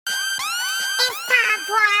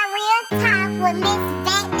for our real talk with Miss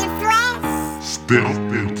Bat and Flash. Step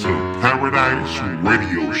into Paradise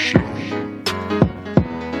Radio Show.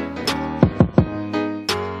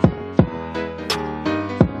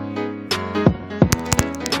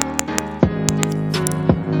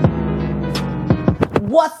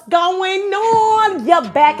 What's going on? You're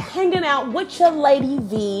back hanging out with your Lady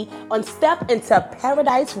V on Step into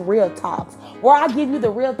Paradise Real Talks, where I give you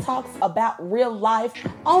the real talks about real life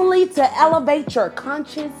only to elevate your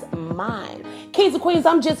conscious mind. Kings and Queens,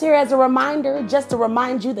 I'm just here as a reminder, just to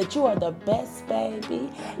remind you that you are the best, baby.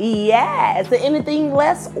 Yes, anything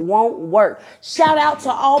less won't work. Shout out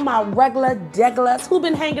to all my regular degulars who've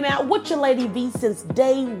been hanging out with your Lady V since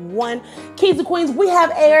day one. Kings and Queens, we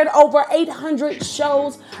have aired over 800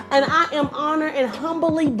 shows, and I am honored and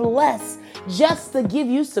humbly blessed just to give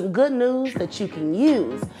you some good news that you can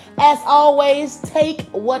use. As always, take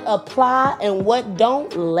what apply and what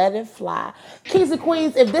don't, let it fly. Kings and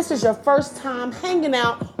Queens, if this is your first time hanging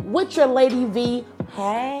out with your Lady V,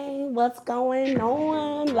 hey, what's going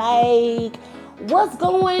on? What's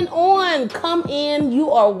going on? Come in. You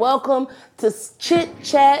are welcome to chit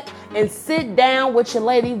chat and sit down with your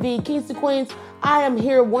Lady V. Kings and Queens, I am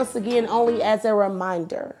here once again only as a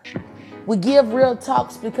reminder. We give real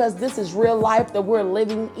talks because this is real life that we're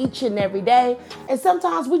living each and every day. And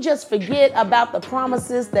sometimes we just forget about the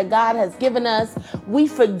promises that God has given us. We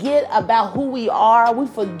forget about who we are. We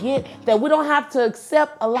forget that we don't have to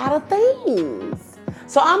accept a lot of things.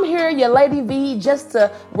 So I'm here, your Lady V, just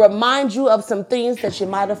to remind you of some things that you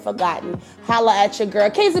might have forgotten. Holla at your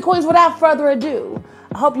girl. Kings and Queens, without further ado,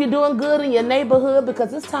 I hope you're doing good in your neighborhood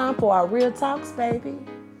because it's time for our real talks, baby.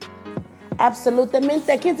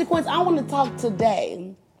 Absolutamente. Kings and Queens, I want to talk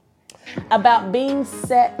today about being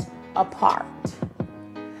set apart.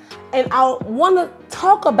 And I want to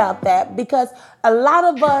talk about that because a lot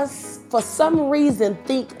of us, for some reason,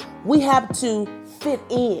 think we have to fit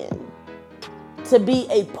in to be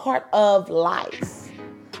a part of life,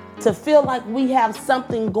 to feel like we have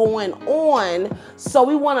something going on, so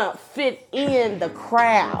we want to fit in the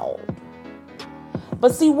crowd.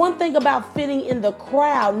 But see, one thing about fitting in the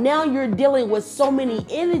crowd, now you're dealing with so many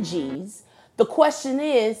energies. The question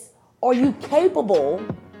is, are you capable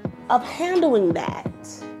of handling that?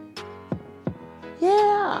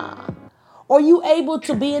 Yeah. Are you able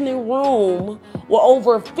to be in a room with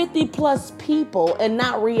over 50 plus people and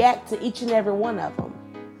not react to each and every one of them?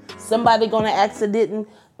 Somebody gonna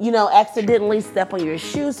accidentally step on your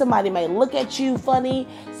shoe. Somebody may look at you funny.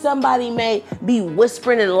 Somebody may be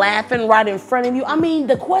whispering and laughing right in front of you. I mean,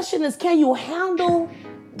 the question is, can you handle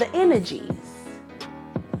the energies?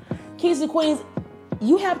 Kings and Queens,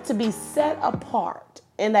 you have to be set apart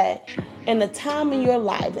in a time in your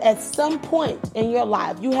life. At some point in your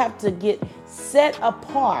life, you have to get set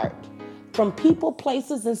apart from people,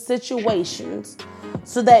 places, and situations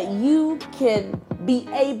so that you can be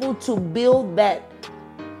able to build that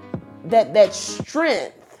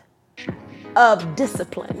strength of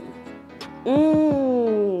discipline.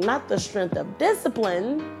 Not the strength of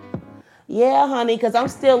discipline. Yeah, honey, because I'm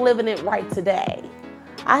still living it right today.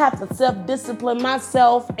 I have to self-discipline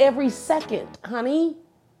myself every second, honey.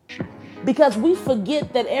 Because we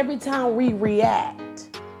forget that every time we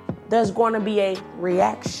react, there's going to be a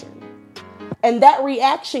reaction. And that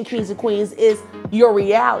reaction, Kings and Queens, is your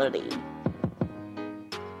reality.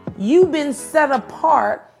 You've been set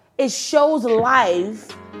apart. It shows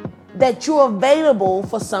life that you're available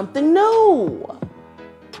for something new.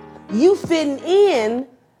 You fitting in,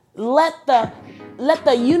 let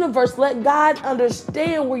the universe, let God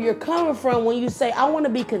understand where you're coming from when you say, I want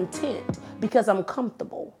to be content because I'm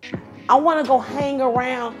comfortable. I want to go hang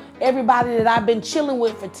around everybody that I've been chilling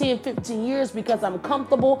with for 10, 15 years because I'm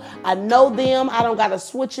comfortable. I know them. I don't got to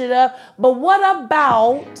switch it up. But what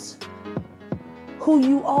about who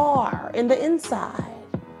you are in the inside?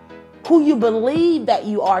 Who you believe that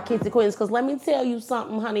you are, Kings and Queens. Because let me tell you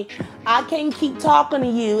something, honey. I can't keep talking to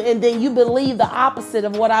you and then you believe the opposite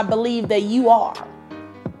of what I believe that you are.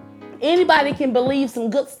 Anybody can believe some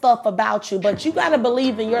good stuff about you, but you got to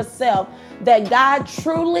believe in yourself that God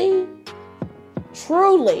truly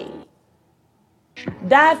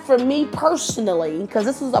died for me personally, because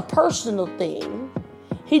this is a personal thing.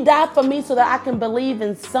 He died for me so that I can believe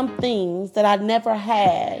in some things that I never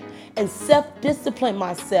had and self-discipline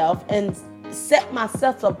myself and set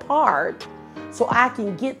myself apart so I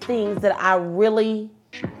can get things that I really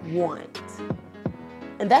want.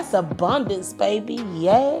 And that's abundance, baby.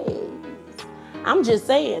 Yay. I'm just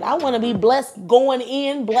saying, I want to be blessed going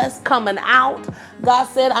in, blessed coming out. God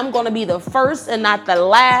said I'm going to be the first and not the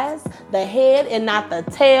last. the head and not the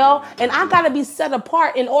tail. And I got to be set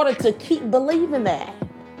apart in order to keep believing that.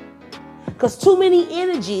 Because too many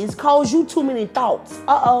energies cause you too many thoughts.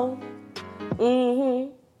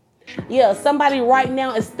 Yeah, somebody right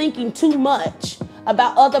now is thinking too much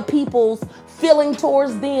about other people's feeling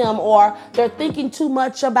towards them, or they're thinking too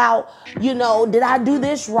much about, did I do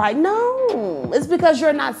this right? No, it's because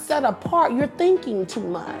you're not set apart. You're thinking too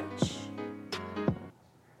much.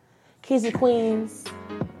 Kings and queens,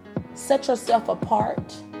 set yourself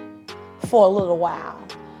apart for a little while.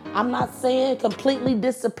 I'm not saying completely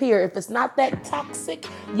disappear. If it's not that toxic,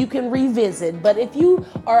 you can revisit. But if you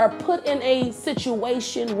are put in a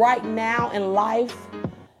situation right now in life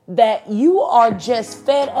that you are just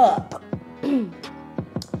fed up,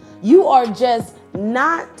 you are just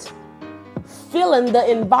not feeling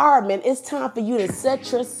the environment, it's time for you to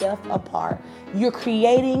set yourself apart. You're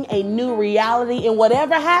creating a new reality, and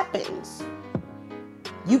whatever happens,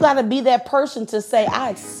 you got to be that person to say, I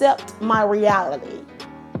accept my reality.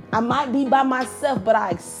 I might be by myself, but I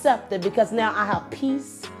accept it because now I have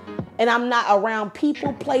peace and I'm not around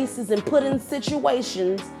people, places, and put in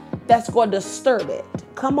situations that's going to disturb it.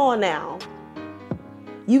 Come on now.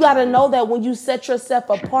 You got to know that when you set yourself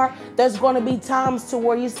apart, there's going to be times to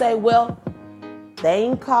where you say, well, they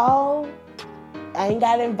ain't called. I ain't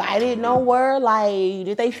got invited nowhere. Like,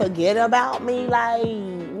 did they forget about me? Like,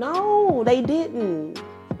 no, they didn't.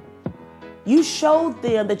 You showed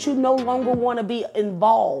them that you no longer want to be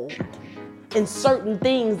involved in certain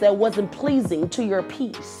things that wasn't pleasing to your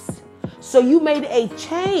peace. So you made a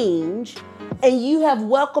change and you have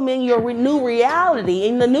welcomed in your new reality.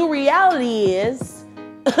 And the new reality is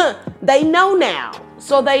they know now.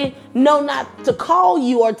 So they know not to call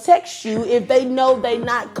you or text you if they know they're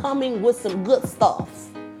not coming with some good stuff.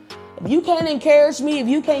 If you can't encourage me, if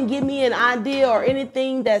you can't give me an idea or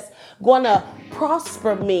anything that's going to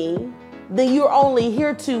prosper me, then you're only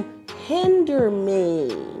here to hinder me.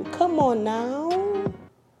 Come on now.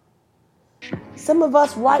 Some of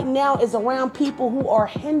us right now is around people who are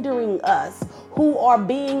hindering us, who are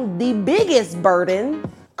being the biggest burden.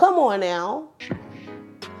 Come on now.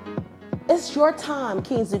 It's your time,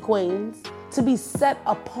 kings and queens, to be set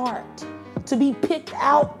apart, to be picked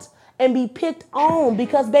out and be picked on,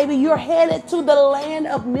 because, baby, you're headed to the land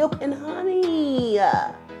of milk and honey.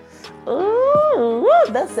 Ooh,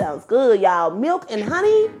 that sounds good, y'all. Milk and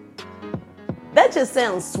honey, that just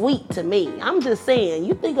sounds sweet to me. I'm just saying,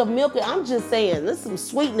 you think of milk, and I'm just saying, there's some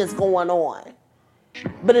sweetness going on.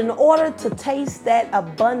 But in order to taste that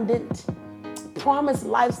abundant, promised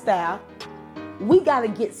lifestyle, we got to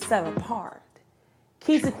get set apart.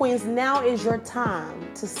 Kings and queens, now is your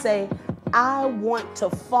time to say, I want to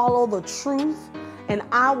follow the truth, and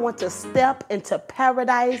I want to step into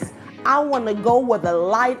paradise. I want to go where the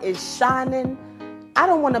light is shining. I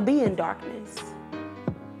don't want to be in darkness.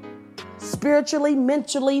 Spiritually,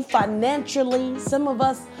 mentally, financially, some of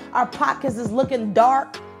us, our pockets is looking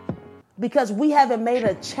dark because we haven't made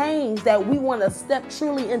a change that we want to step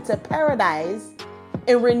truly into paradise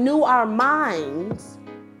and renew our minds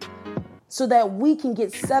so that we can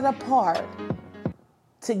get set apart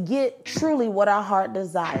to get truly what our heart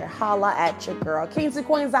desire. Holla at your girl. Kings and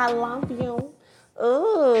queens, I love you.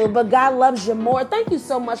 Ooh, but God loves you more. Thank you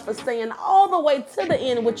so much for staying all the way to the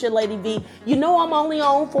end with your Lady V. You know I'm only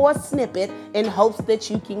on for a snippet in hopes that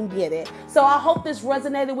you can get it. So I hope this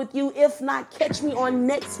resonated with you. If not, catch me on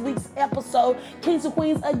next week's episode. Kings and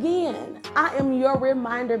queens, again, I am your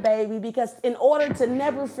reminder, baby, because in order to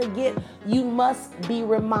never forget, you must be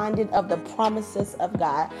reminded of the promises of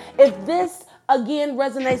God. If this again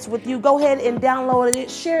resonates with you, go ahead and download it,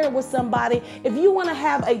 share it with somebody. If you want to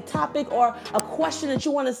have a topic or a question that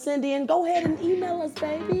you want to send in, go ahead and email us,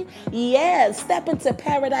 baby. Yes, Step Into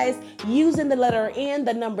Paradise using the letter N,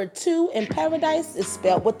 the number 2, and paradise is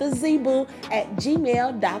spelled with the Z-boo at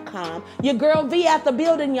gmail.com. Your girl V at the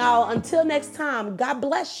building, y'all. Until next time, God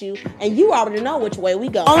bless you, and you already know which way we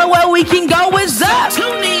go. Only way we can go is up. Tune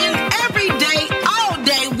in every day, all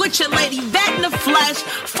day with your lady Vet in the flesh.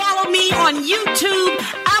 Follow me on YouTube,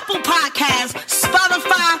 Apple Podcasts,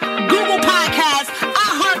 Spotify, Google Podcasts,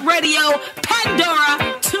 iHeartRadio,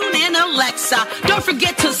 Pandora, TuneIn, Alexa. Don't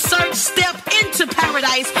forget to search Step Into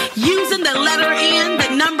Paradise using the letter N,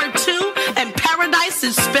 the number 2, and paradise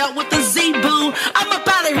is spelled with a Z-boo. I'm up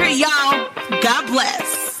out of here, y'all. God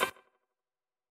bless.